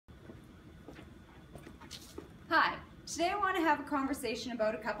Hi, today I want to have a conversation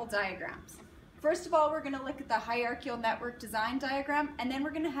about a couple diagrams. First of all, we're going to look at the hierarchical network design diagram, and then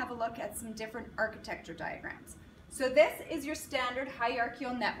we're going to have a look at some different architecture diagrams. So this is your standard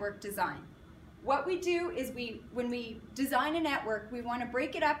hierarchical network design. What we do is when we design a network, we want to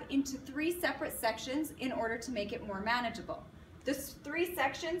break it up into three separate sections in order to make it more manageable. Those three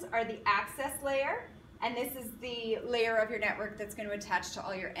sections are the access layer, and this is the layer of your network that's going to attach to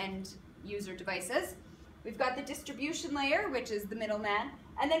all your end user devices. We've got the distribution layer, which is the middleman,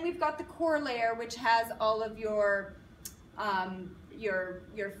 and then we've got the core layer, which has all of your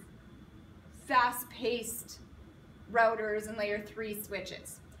fast-paced routers and layer 3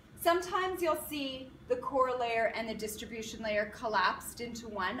 switches. Sometimes you'll see the core layer and the distribution layer collapsed into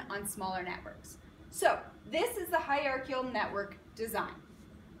one on smaller networks. So this is the hierarchical network design.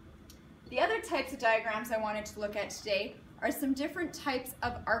 The other types of diagrams I wanted to look at today are some different types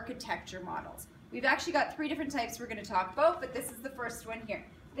of architecture models. We've actually got three different types we're going to talk about, but this is the first one here.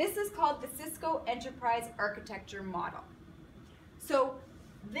 This is called the Cisco Enterprise Architecture Model. So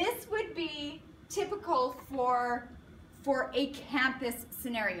this would be typical for a campus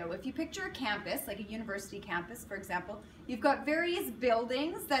scenario. If you picture a campus, like a university campus, for example, you've got various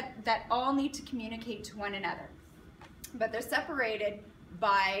buildings that all need to communicate to one another, but they're separated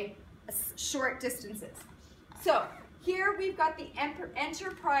by short distances. So here we've got the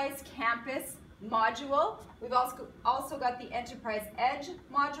Enterprise Campus module. We've also got the Enterprise Edge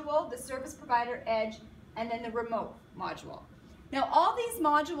module, the Service Provider Edge, and then the Remote module. Now all these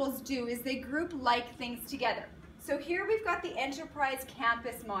modules do is they group like things together. So here we've got the Enterprise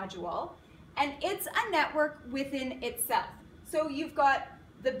Campus module, and it's a network within itself. So you've got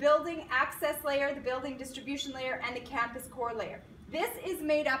the building access layer, the building distribution layer, and the campus core layer. This is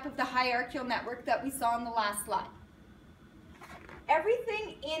made up of the hierarchical network that we saw in the last slide.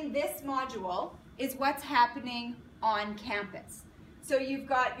 Everything in this module is what's happening on campus. So you've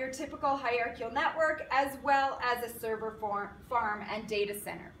got your typical hierarchical network as well as a server farm and data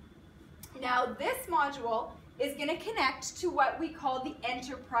center. Now this module is going to connect to what we call the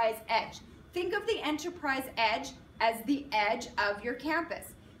Enterprise Edge. Think of the Enterprise Edge as the edge of your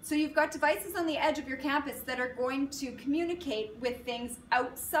campus. So you've got devices on the edge of your campus that are going to communicate with things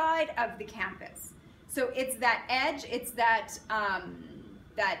outside of the campus. So it's that edge, it's that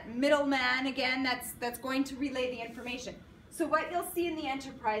middleman again that's going to relay the information. So what you'll see in the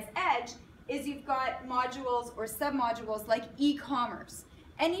Enterprise Edge is you've got modules or submodules like e-commerce.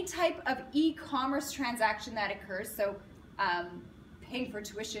 Any type of e-commerce transaction that occurs, so paying for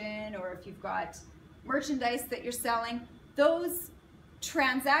tuition, or if you've got merchandise that you're selling, those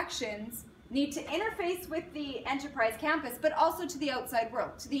transactions need to interface with the enterprise campus, but also to the outside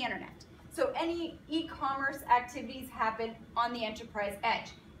world, to the internet. So any e-commerce activities happen on the Enterprise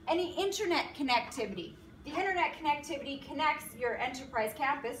Edge. Any internet connectivity. The internet connectivity connects your enterprise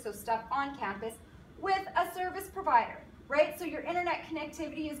campus, so stuff on campus, with a service provider, right? So your internet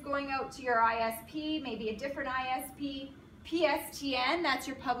connectivity is going out to your ISP, maybe a different ISP, PSTN, that's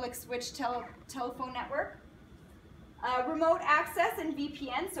your public switch telephone network. Remote access and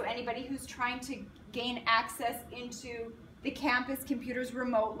VPN, so anybody who's trying to gain access into the campus computers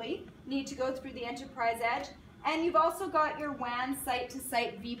remotely need to go through the Enterprise Edge. And you've also got your WAN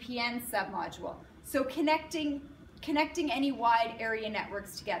site-to-site VPN submodule, so connecting any wide area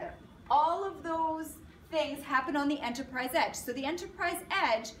networks together. All of those things happen on the Enterprise Edge. So the Enterprise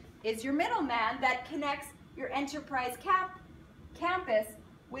Edge is your middleman that connects your enterprise campus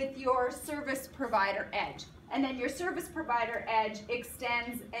with your service provider edge. And then your service provider edge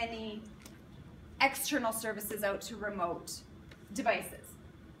extends any external services out to remote devices.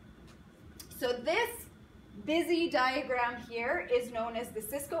 So this busy diagram here is known as the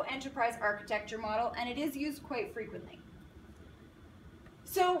Cisco Enterprise Architecture Model, and it is used quite frequently.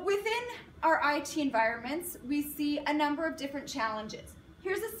 So within our IT environments, we see a number of different challenges.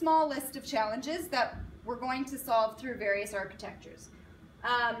 Here's a small list of challenges that we're going to solve through various architectures.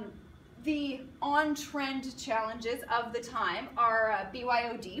 The on-trend challenges of the time are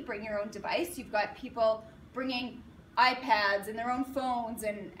BYOD, bring your own device. You've got people bringing iPads and their own phones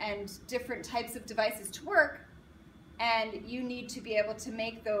and different types of devices to work, and you need to be able to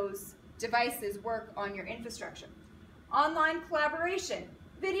make those devices work on your infrastructure. Online collaboration,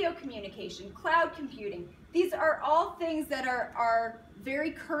 video communication, cloud computing. These are all things that are very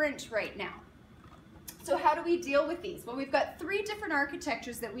current right now. So how do we deal with these? Well, we've got three different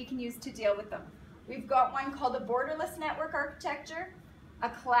architectures that we can use to deal with them. We've got one called the Borderless Network Architecture, a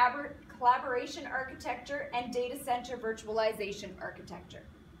Collaboration Architecture, and Data Center Virtualization Architecture.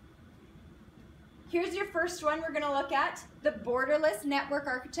 Here's your first one we're going to look at, the Borderless Network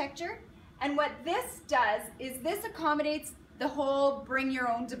Architecture. And what this does is this accommodates the whole bring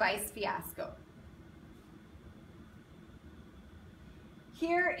your own device fiasco.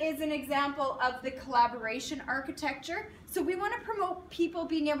 Here is an example of the collaboration architecture. So we want to promote people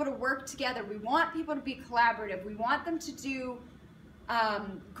being able to work together. We want people to be collaborative. We want them to do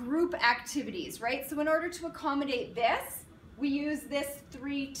group activities, right? So in order to accommodate this, we use this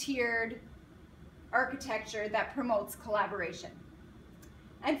 3-tiered architecture that promotes collaboration.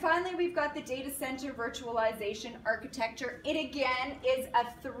 And finally, we've got the data center virtualization architecture. It again is a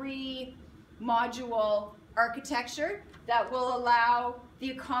 3-module architecture that will allow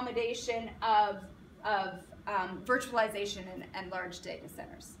the accommodation of virtualization and large data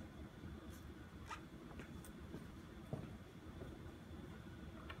centers.